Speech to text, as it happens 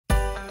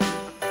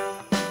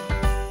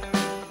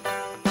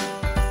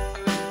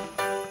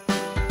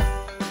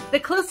The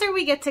closer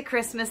we get to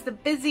Christmas, the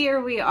busier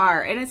we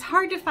are, and it's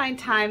hard to find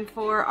time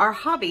for our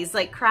hobbies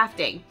like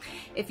crafting.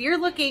 If you're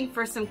looking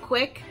for some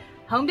quick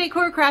home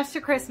decor crafts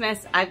for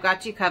Christmas, I've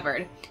got you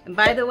covered. And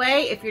by the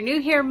way, if you're new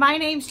here, my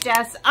name's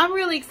Jess. I'm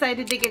really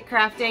excited to get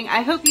crafting.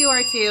 I hope you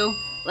are too.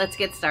 Let's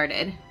get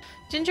started.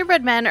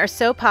 Gingerbread men are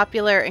so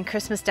popular in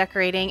Christmas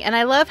decorating, and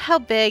I love how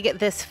big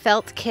this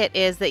felt kit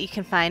is that you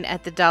can find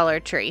at the Dollar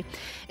Tree.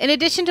 In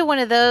addition to one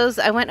of those,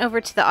 I went over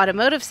to the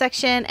automotive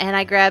section and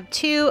I grabbed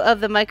 2 of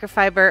the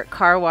microfiber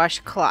car wash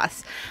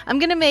cloths. I'm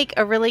going to make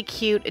a really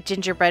cute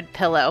gingerbread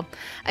pillow.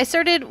 I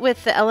started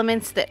with the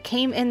elements that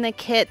came in the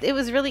kit. It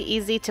was really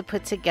easy to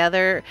put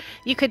together.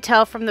 You could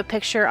tell from the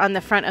picture on the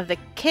front of the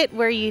kit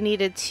where you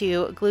needed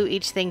to glue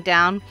each thing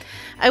down.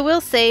 I will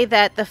say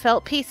that the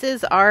felt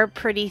pieces are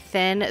pretty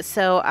thin,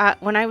 so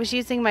when I was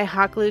using my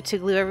hot glue to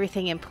glue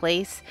everything in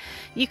place,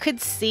 you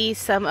could see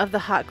some of the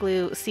hot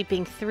glue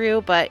seeping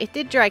through, but it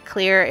did dry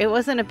clear. It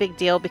wasn't a big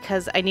deal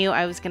because I knew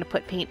I was going to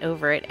put paint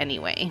over it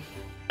anyway.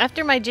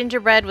 After my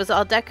gingerbread was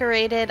all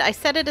decorated, I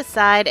set it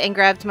aside and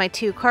grabbed my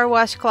 2 car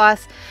wash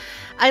cloths.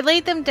 I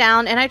laid them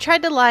down and I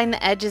tried to line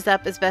the edges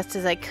up as best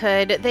as I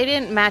could. They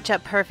didn't match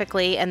up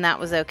perfectly, and that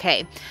was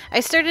okay.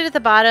 I started at the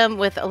bottom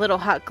with a little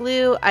hot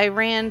glue. I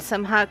ran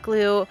some hot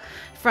glue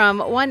from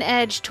one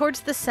edge towards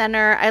the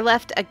center. I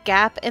left a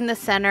gap in the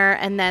center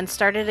and then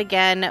started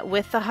again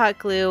with the hot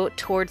glue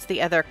towards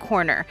the other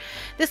corner.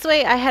 This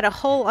way I had a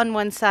hole on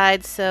one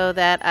side so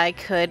that I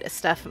could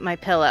stuff my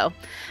pillow.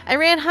 I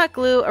ran hot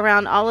glue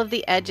around all of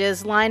the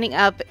edges, lining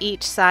up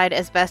each side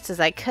as best as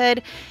I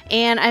could,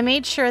 and I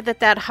made sure that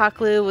that hot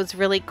glue was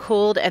really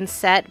cooled and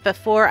set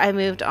before I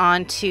moved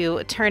on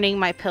to turning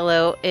my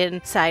pillow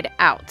inside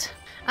out.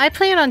 I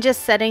plan on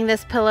just setting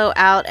this pillow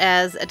out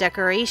as a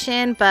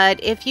decoration,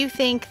 but if you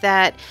think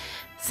that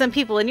some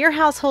people in your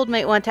household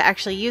might want to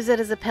actually use it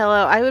as a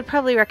pillow, I would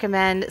probably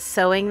recommend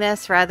sewing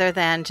this rather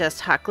than just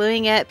hot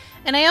gluing it.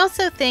 And I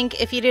also think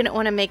if you didn't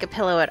want to make a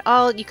pillow at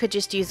all, you could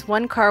just use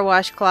 1 car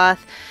wash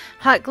cloth,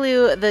 hot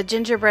glue the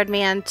gingerbread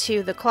man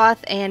to the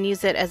cloth, and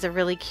use it as a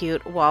really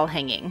cute wall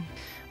hanging.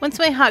 Once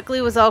my hot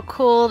glue was all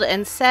cooled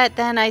and set,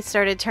 then I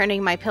started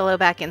turning my pillow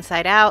back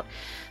inside out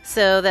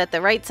so that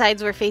the right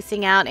sides were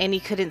facing out and you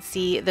couldn't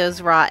see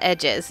those raw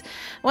edges.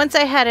 Once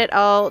I had it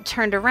all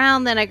turned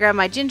around, then I grabbed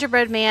my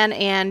gingerbread man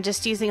and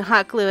just using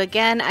hot glue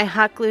again, I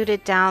hot glued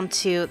it down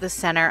to the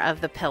center of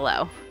the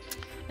pillow.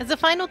 As a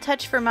final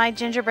touch for my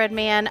gingerbread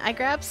man, I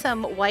grabbed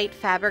some white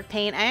fabric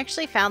paint. I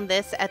actually found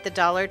this at the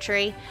Dollar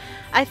Tree.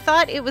 I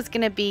thought it was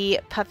going to be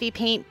puffy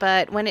paint,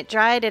 but when it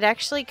dried, it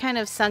actually kind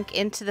of sunk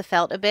into the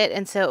felt a bit,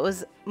 and so it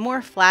was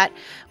more flat,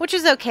 which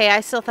was okay.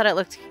 I still thought it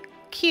looked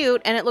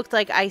cute and it looked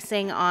like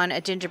icing on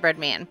a gingerbread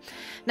man.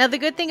 Now the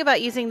good thing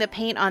about using the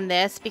paint on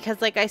this,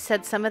 because like I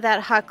said, some of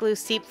that hot glue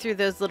seeped through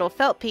those little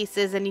felt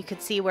pieces and you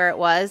could see where it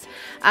was,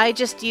 I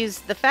just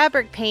used the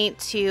fabric paint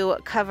to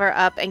cover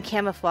up and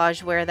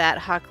camouflage where that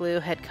hot glue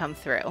had come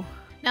through.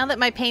 Now that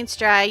my paint's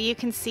dry, you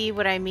can see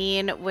what I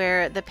mean,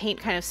 where the paint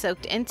kind of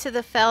soaked into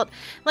the felt.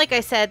 Like I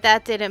said,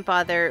 that didn't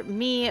bother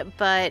me,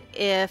 but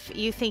if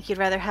you think you'd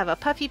rather have a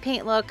puffy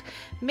paint look,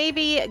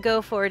 maybe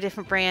go for a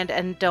different brand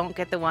and don't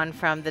get the one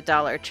from the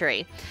Dollar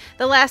Tree.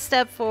 The last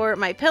step for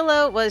my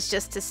pillow was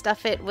just to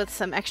stuff it with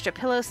some extra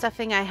pillow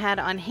stuffing I had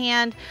on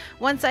hand.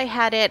 Once I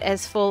had it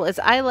as full as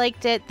I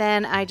liked it,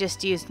 then I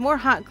just used more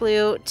hot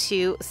glue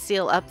to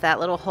seal up that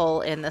little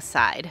hole in the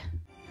side.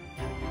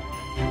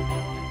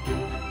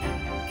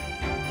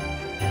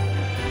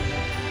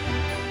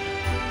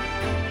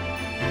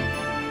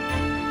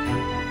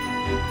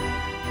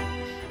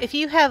 If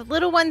you have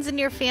little ones in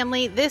your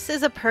family, this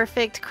is a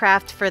perfect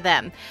craft for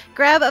them.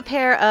 Grab a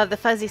pair of the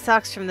fuzzy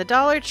socks from the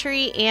Dollar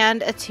Tree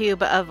and a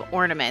tube of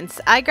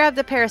ornaments. I grabbed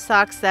a pair of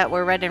socks that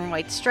were red and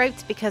white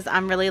striped because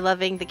I'm really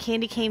loving the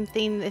candy cane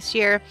theme this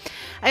year.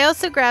 I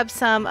also grabbed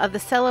some of the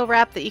cello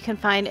wrap that you can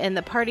find in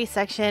the party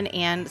section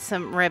and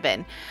some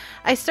ribbon.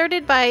 I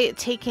started by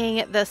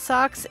taking the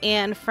socks,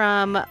 and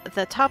from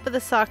the top of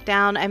the sock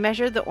down, I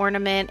measured the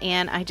ornament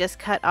and I just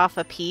cut off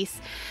a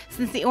piece.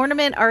 Since the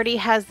ornament already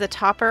has the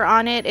topper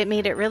on it, it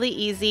made it really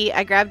easy.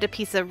 I grabbed a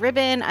piece of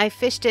ribbon, I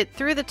fished it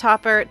through the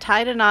topper,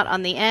 tied a knot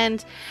on the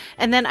end,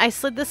 and then I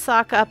slid the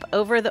sock up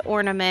over the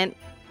ornament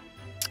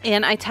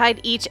and I tied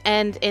each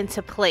end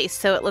into place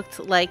so it looked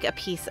like a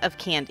piece of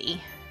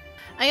candy.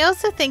 I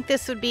also think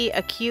this would be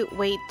a cute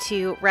way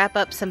to wrap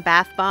up some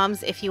bath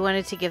bombs if you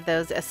wanted to give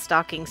those as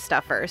stocking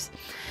stuffers.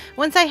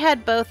 Once I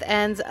had both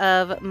ends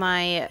of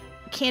my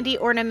candy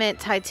ornament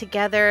tied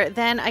together,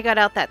 then I got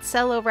out that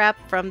cello wrap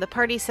from the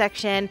party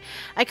section.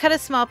 I cut a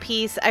small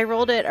piece, I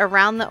rolled it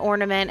around the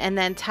ornament, and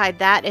then tied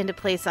that into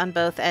place on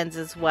both ends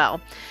as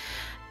well.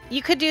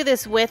 You could do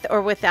this with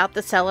or without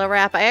the cello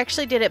wrap. I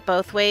actually did it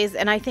both ways,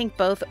 and I think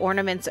both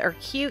ornaments are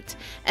cute.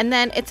 And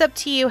then it's up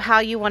to you how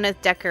you want to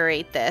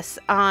decorate this.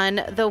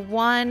 On the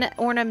one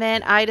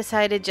ornament, I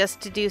decided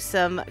just to do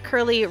some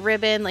curly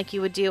ribbon like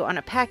you would do on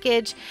a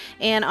package.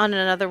 And on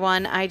another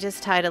one, I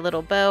just tied a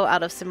little bow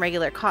out of some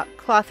regular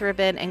cloth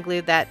ribbon and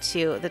glued that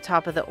to the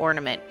top of the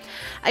ornament.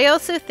 I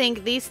also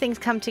think these things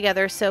come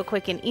together so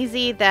quick and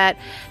easy that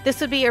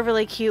this would be a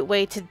really cute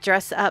way to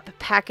dress up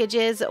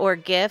packages or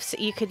gifts.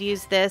 You could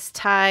use this,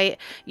 tie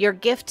your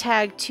gift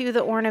tag to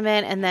the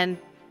ornament, and then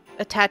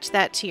attach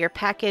that to your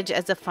package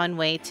as a fun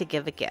way to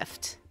give a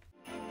gift.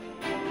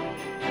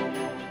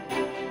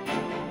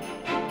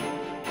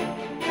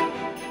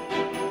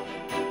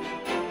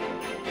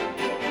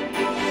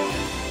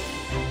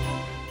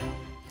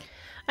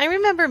 I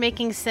remember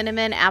making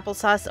cinnamon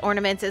applesauce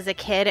ornaments as a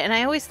kid, and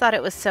I always thought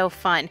it was so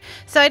fun.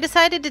 So I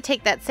decided to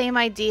take that same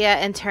idea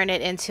and turn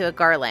it into a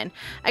garland.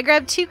 I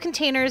grabbed 2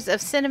 containers of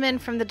cinnamon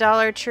from the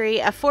Dollar Tree,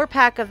 a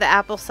 4-pack of the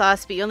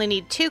applesauce, but you only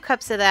need 2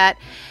 cups of that,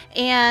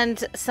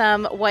 and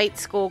some white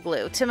school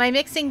glue. To my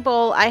mixing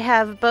bowl, I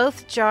have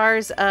both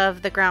jars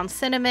of the ground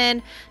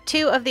cinnamon,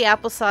 2 of the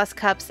applesauce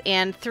cups,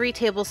 and 3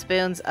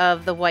 tablespoons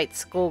of the white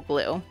school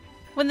glue.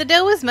 When the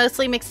dough was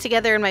mostly mixed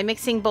together in my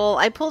mixing bowl,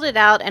 I pulled it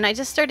out and I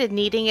just started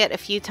kneading it a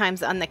few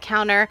times on the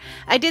counter.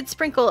 I did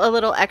sprinkle a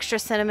little extra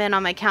cinnamon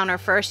on my counter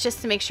first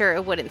just to make sure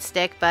it wouldn't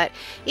stick, but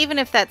even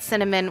if that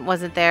cinnamon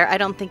wasn't there, I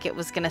don't think it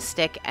was going to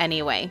stick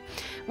anyway.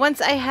 Once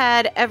I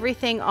had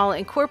everything all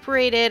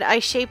incorporated, I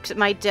shaped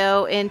my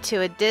dough into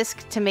a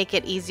disc to make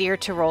it easier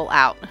to roll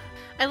out.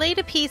 I laid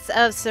a piece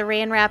of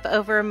saran wrap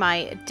over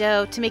my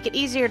dough to make it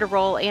easier to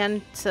roll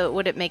and so it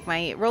wouldn't make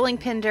my rolling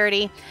pin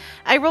dirty.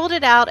 I rolled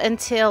it out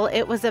until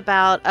it was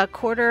about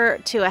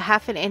 1/4 to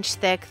 1/2 inch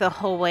thick the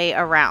whole way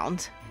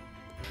around.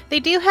 They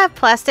do have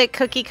plastic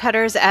cookie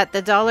cutters at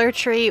the Dollar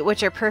Tree,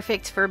 which are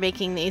perfect for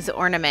making these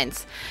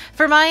ornaments.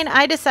 For mine,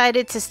 I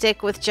decided to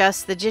stick with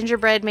just the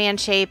gingerbread man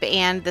shape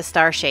and the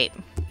star shape.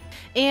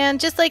 And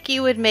just like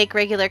you would make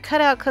regular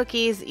cutout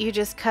cookies, you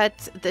just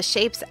cut the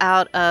shapes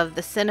out of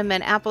the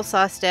cinnamon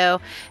applesauce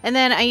dough, and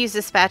then I used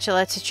a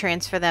spatula to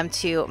transfer them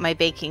to my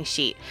baking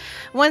sheet.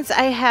 Once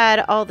I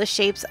had all the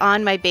shapes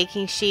on my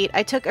baking sheet,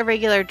 I took a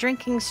regular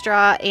drinking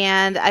straw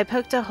and I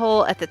poked a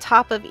hole at the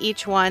top of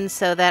each one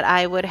so that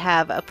I would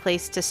have a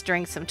place to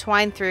string some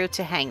twine through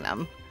to hang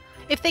them.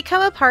 If they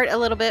come apart a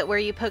little bit where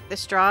you poke the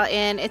straw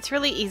in, it's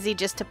really easy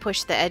just to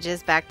push the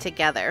edges back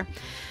together.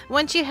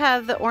 Once you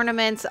have the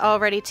ornaments all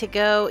ready to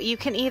go, you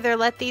can either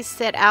let these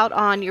sit out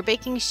on your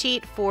baking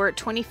sheet for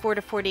 24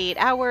 to 48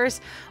 hours,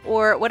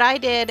 or what I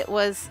did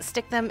was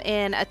stick them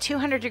in a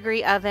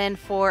 200-degree oven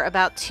for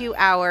about 2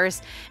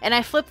 hours, and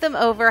I flipped them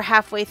over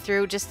halfway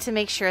through just to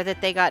make sure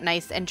that they got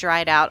nice and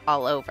dried out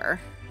all over.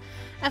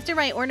 After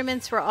my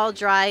ornaments were all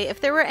dry, if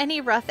there were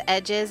any rough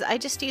edges, I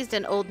just used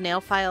an old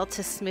nail file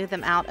to smooth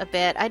them out a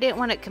bit. I didn't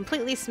want it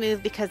completely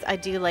smooth because I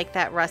do like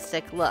that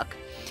rustic look.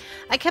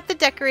 I kept the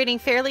decorating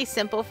fairly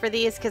simple for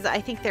these because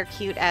I think they're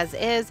cute as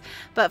is,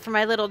 but for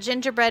my little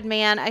gingerbread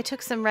man, I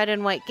took some red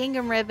and white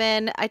gingham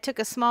ribbon, I took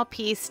a small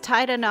piece,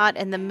 tied a knot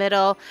in the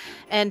middle,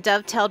 and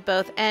dovetailed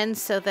both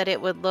ends so that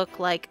it would look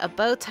like a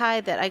bow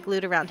tie that I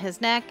glued around his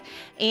neck.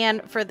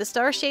 And for the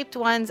star-shaped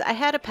ones, I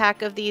had a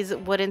pack of these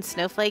wooden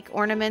snowflake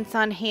ornaments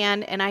on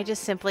hand, and I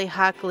just simply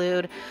hot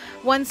glued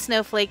one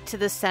snowflake to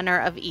the center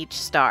of each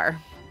star.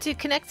 To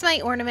connect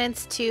my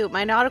ornaments to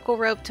my nautical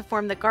rope to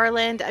form the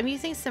garland, I'm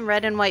using some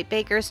red and white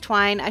baker's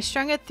twine. I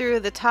strung it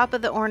through the top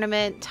of the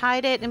ornament,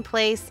 tied it in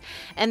place,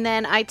 and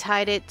then I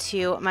tied it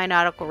to my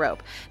nautical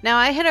rope. Now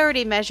I had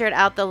already measured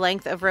out the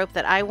length of rope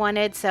that I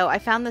wanted, so I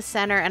found the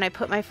center and I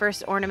put my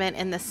first ornament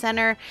in the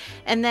center,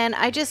 and then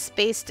I just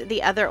spaced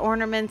the other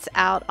ornaments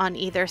out on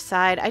either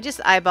side. I just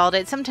eyeballed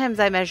it.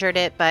 Sometimes I measured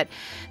it, but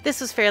this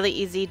was fairly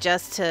easy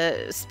just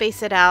to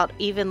space it out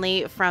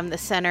evenly from the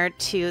center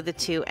to the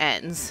 2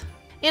 ends.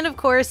 And of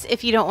course,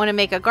 if you don't want to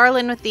make a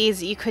garland with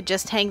these, you could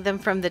just hang them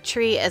from the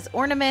tree as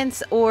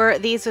ornaments, or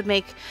these would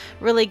make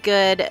really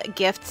good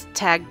gift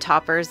tag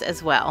toppers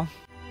as well.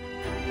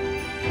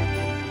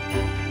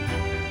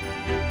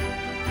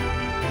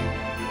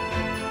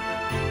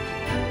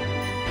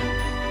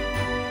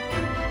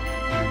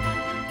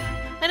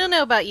 I don't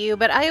know about you,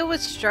 but I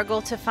always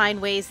struggle to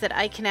find ways that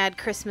I can add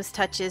Christmas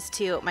touches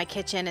to my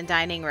kitchen and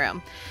dining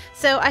room.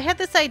 So I had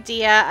this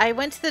idea. I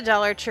went to the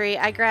Dollar Tree.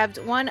 I grabbed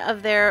one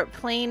of their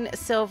plain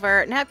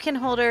silver napkin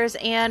holders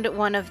and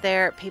one of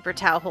their paper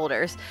towel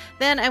holders.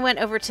 Then I went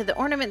over to the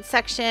ornament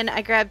section.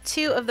 I grabbed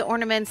 2 of the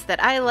ornaments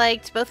that I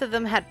liked. Both of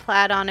them had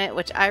plaid on it,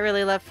 which I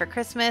really love for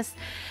Christmas.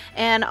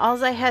 And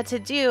all I had to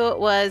do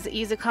was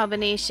use a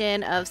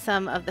combination of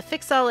some of the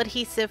Fix-All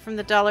adhesive from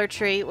the Dollar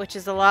Tree, which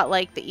is a lot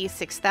like the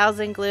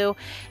E6000 glue,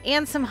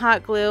 and some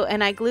hot glue,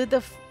 and I glued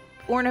the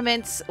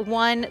ornaments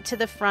one to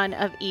the front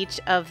of each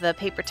of the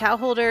paper towel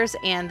holders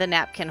and the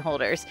napkin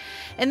holders.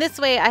 And this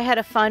way I had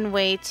a fun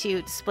way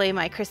to display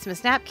my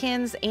Christmas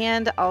napkins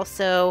and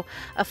also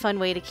a fun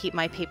way to keep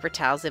my paper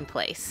towels in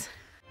place.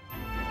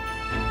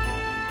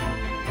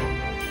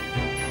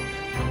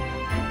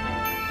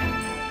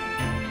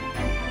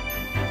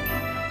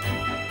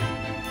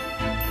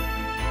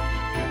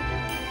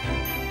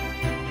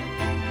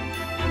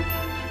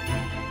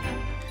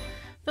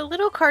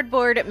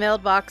 cardboard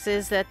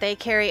mailboxes that they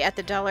carry at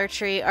the Dollar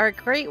Tree are a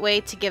great way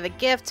to give a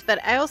gift,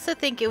 but I also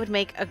think it would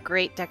make a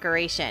great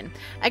decoration.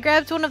 I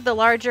grabbed one of the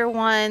larger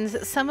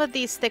ones, some of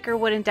these thicker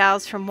wooden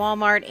dowels from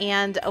Walmart,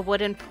 and a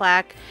wooden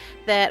plaque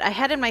that I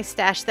had in my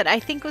stash that I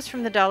think was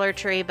from the Dollar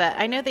Tree, but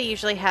I know they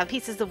usually have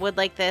pieces of wood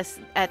like this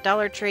at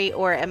Dollar Tree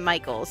or at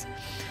Michael's.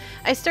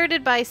 I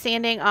started by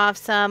sanding off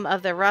some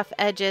of the rough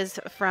edges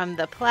from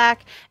the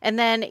plaque, and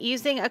then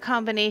using a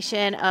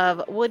combination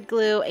of wood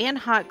glue and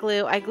hot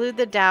glue, I glued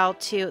the dowel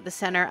to the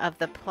center of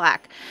the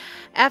plaque.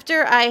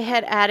 After I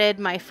had added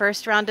my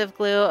first round of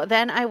glue,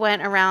 then I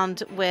went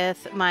around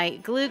with my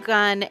glue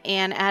gun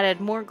and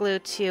added more glue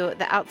to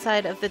the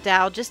outside of the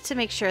dowel just to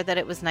make sure that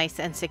it was nice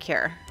and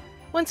secure.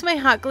 Once my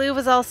hot glue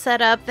was all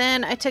set up,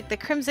 then I took the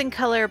crimson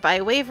color by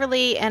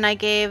Waverly and I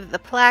gave the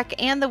plaque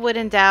and the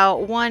wooden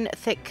dowel one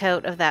thick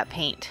coat of that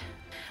paint.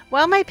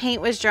 While my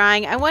paint was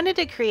drying, I wanted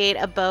to create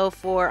a bow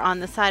for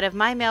on the side of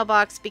my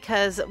mailbox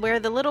because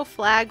where the little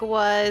flag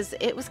was,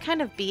 it was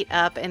kind of beat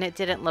up and it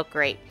didn't look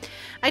great.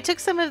 I took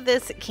some of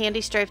this candy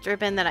striped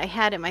ribbon that I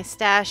had in my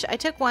stash. I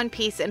took one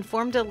piece and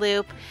formed a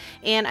loop,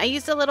 and I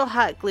used a little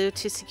hot glue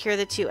to secure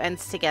the two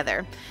ends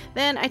together.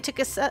 Then I took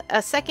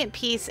a second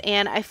piece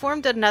and I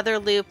formed another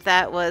loop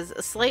that was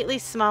slightly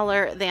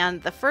smaller than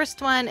the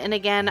first one, and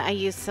again I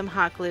used some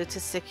hot glue to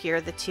secure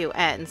the two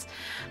ends.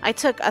 I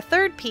took a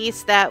third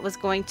piece that was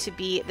going to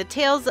be the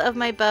tails of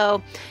my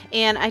bow,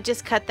 and I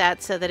just cut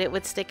that so that it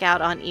would stick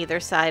out on either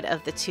side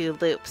of the two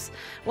loops.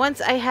 Once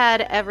I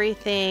had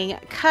everything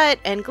cut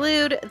and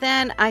glued,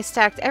 then I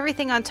stacked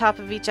everything on top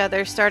of each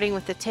other, starting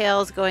with the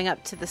tails going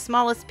up to the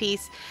smallest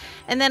piece,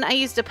 and then I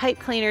used a pipe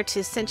cleaner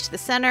to cinch the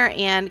center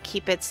and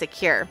keep it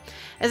secure.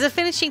 As a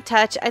finishing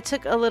touch, I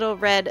took a little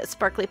red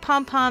sparkly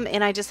pom-pom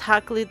and I just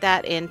hot glued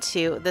that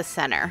into the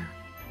center.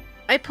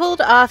 I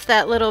pulled off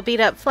that little beat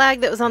up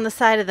flag that was on the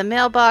side of the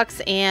mailbox,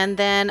 and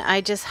then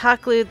I just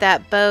hot glued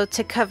that bow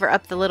to cover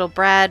up the little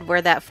brad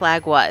where that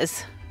flag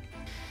was.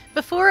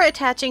 Before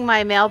attaching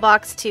my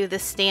mailbox to the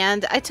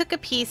stand, I took a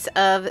piece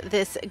of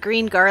this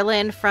green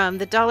garland from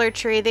the Dollar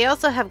Tree. They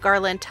also have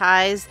garland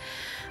ties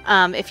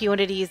if you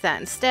wanted to use that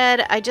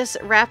instead. I just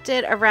wrapped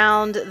it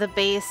around the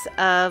base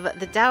of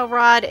the dowel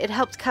rod. It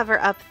helped cover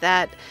up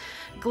that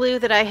glue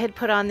that I had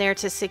put on there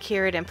to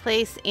secure it in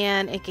place,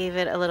 and it gave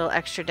it a little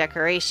extra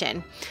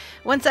decoration.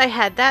 Once I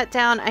had that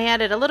down, I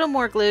added a little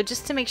more glue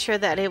just to make sure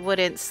that it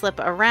wouldn't slip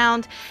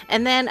around,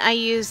 and then I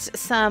used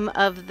some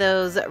of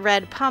those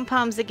red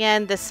pom-poms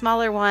again, the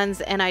smaller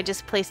ones, and I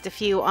just placed a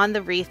few on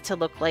the wreath to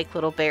look like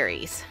little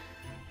berries.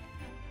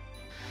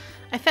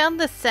 I found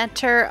the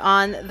center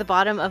on the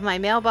bottom of my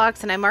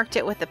mailbox and I marked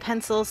it with a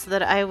pencil so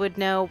that I would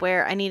know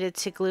where I needed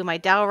to glue my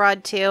dowel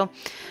rod to.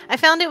 I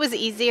found it was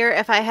easier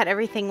if I had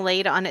everything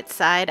laid on its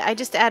side. I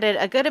just added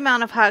a good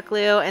amount of hot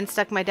glue and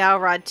stuck my dowel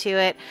rod to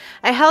it.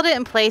 I held it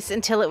in place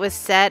until it was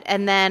set,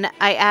 and then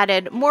I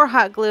added more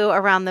hot glue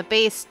around the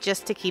base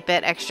just to keep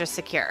it extra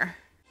secure.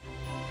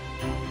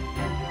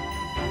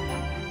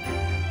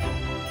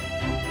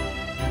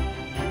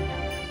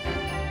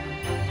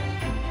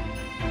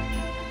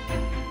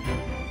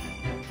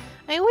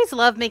 I always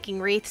love making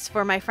wreaths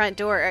for my front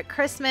door at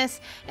Christmas,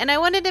 and I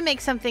wanted to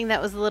make something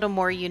that was a little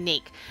more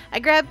unique. I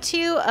grabbed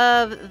 2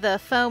 of the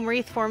foam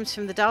wreath forms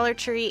from the Dollar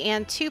Tree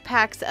and 2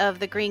 packs of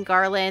the green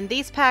garland.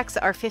 These packs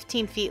are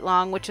 15 feet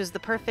long, which was the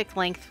perfect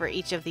length for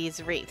each of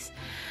these wreaths.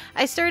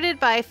 I started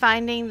by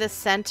finding the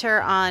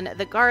center on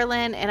the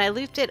garland, and I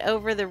looped it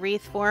over the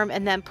wreath form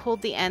and then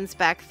pulled the ends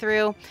back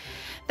through.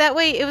 That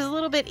way it was a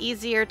little bit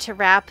easier to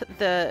wrap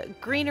the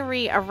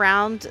greenery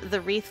around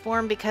the wreath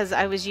form because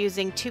I was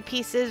using 2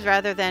 pieces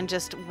rather than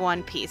just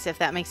 1 piece, if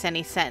that makes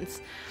any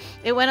sense.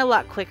 It went a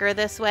lot quicker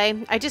this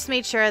way. I just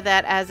made sure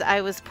that as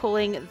I was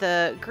pulling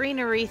the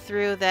greenery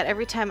through, that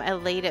every time I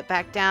laid it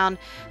back down,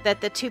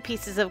 that the 2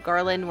 pieces of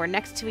garland were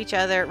next to each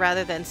other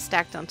rather than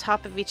stacked on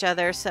top of each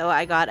other, so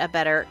I got a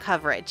better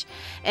coverage.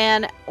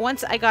 And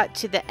once I got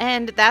to the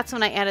end, that's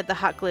when I added the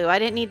hot glue. I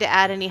didn't need to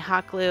add any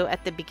hot glue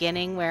at the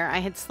beginning where I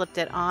had slipped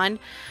it on,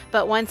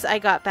 but once I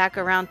got back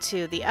around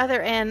to the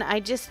other end,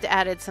 I just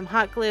added some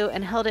hot glue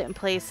and held it in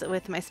place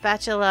with my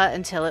spatula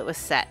until it was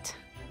set.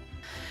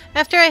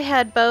 After I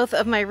had both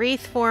of my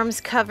wreath forms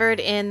covered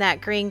in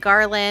that green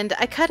garland,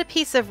 I cut a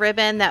piece of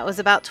ribbon that was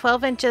about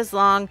 12 inches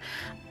long,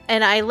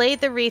 and I laid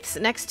the wreaths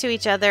next to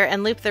each other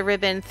and looped the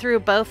ribbon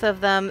through both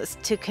of them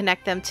to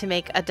connect them to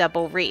make a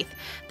double wreath.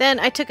 Then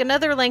I took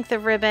another length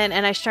of ribbon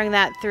and I strung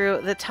that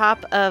through the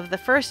top of the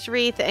first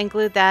wreath and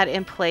glued that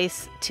in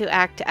place to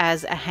act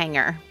as a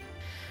hanger.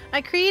 I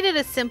created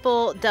a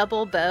simple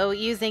double bow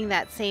using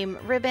that same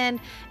ribbon,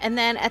 and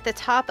then at the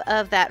top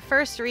of that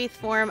first wreath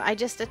form, I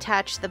just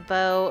attached the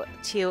bow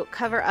to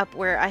cover up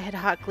where I had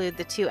hot glued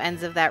the 2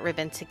 ends of that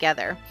ribbon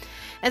together.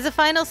 As a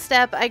final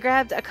step, I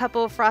grabbed a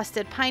couple of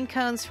frosted pine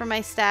cones from my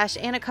stash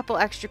and a couple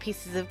extra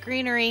pieces of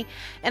greenery,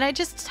 and I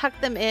just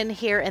tucked them in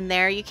here and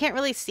there. You can't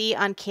really see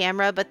on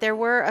camera, but there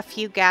were a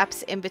few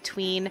gaps in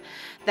between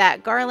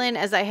that garland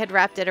as I had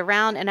wrapped it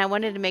around, and I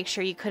wanted to make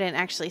sure you couldn't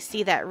actually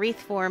see that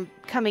wreath form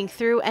coming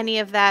through any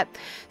of that.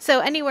 So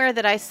anywhere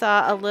that I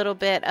saw a little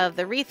bit of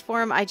the wreath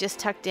form, I just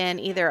tucked in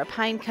either a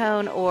pine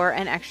cone or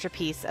an extra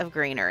piece of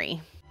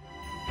greenery.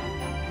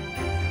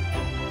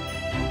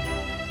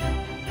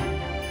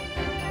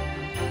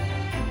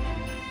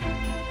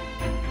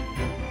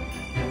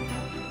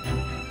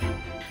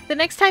 The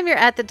next time you're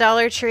at the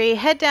Dollar Tree,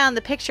 head down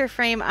the picture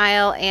frame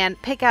aisle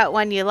and pick out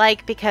one you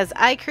like, because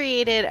I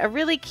created a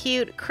really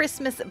cute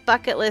Christmas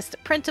bucket list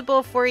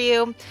printable for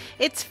you.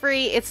 It's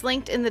free, it's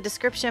linked in the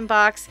description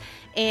box,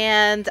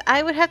 and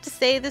I would have to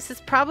say this is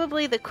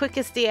probably the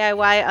quickest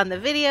DIY on the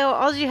video.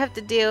 All you have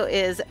to do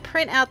is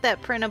print out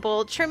that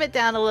printable, trim it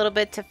down a little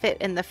bit to fit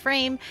in the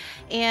frame,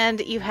 and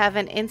you have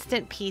an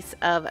instant piece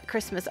of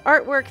Christmas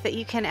artwork that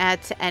you can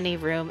add to any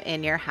room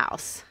in your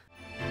house.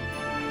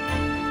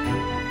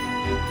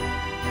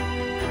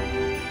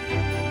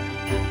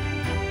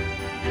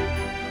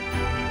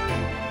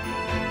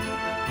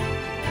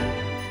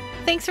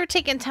 Thanks for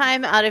taking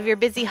time out of your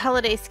busy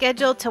holiday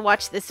schedule to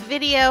watch this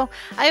video.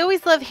 I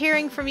always love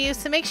hearing from you,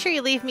 so make sure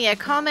you leave me a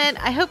comment.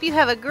 I hope you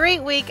have a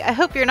great week. I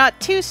hope you're not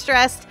too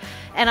stressed,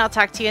 and I'll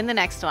talk to you in the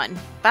next one.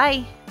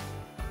 Bye.